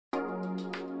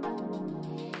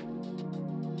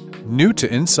New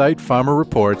to Insight Pharma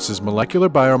Reports is Molecular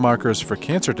Biomarkers for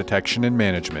Cancer Detection and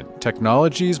Management,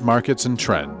 Technologies, Markets, and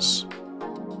Trends.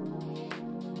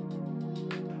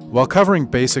 While covering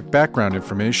basic background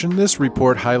information, this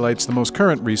report highlights the most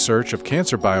current research of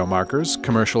cancer biomarkers,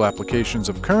 commercial applications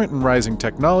of current and rising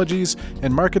technologies,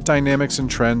 and market dynamics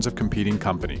and trends of competing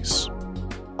companies.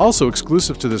 Also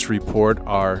exclusive to this report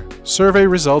are survey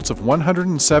results of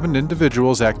 107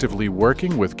 individuals actively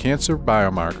working with cancer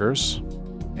biomarkers,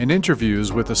 and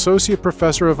interviews with Associate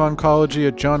Professor of Oncology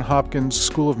at Johns Hopkins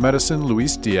School of Medicine,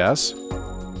 Luis Diaz,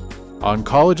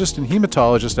 oncologist and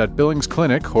hematologist at Billings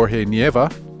Clinic, Jorge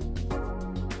Nieva,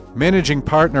 Managing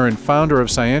Partner and Founder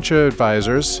of Scientia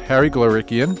Advisors, Harry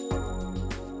Glorikian,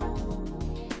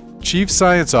 Chief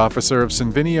Science Officer of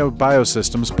Synvinio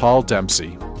Biosystems, Paul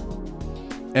Dempsey,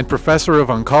 and Professor of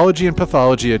Oncology and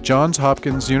Pathology at Johns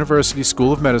Hopkins University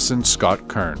School of Medicine, Scott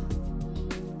Kern.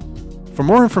 For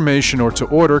more information or to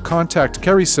order, contact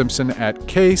Kerry Simpson at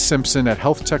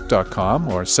ksimpson@healthtech.com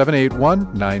or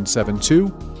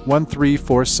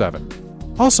 781-972-1347.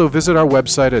 Also visit our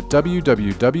website at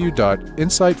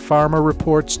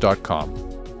www.insightpharmareports.com.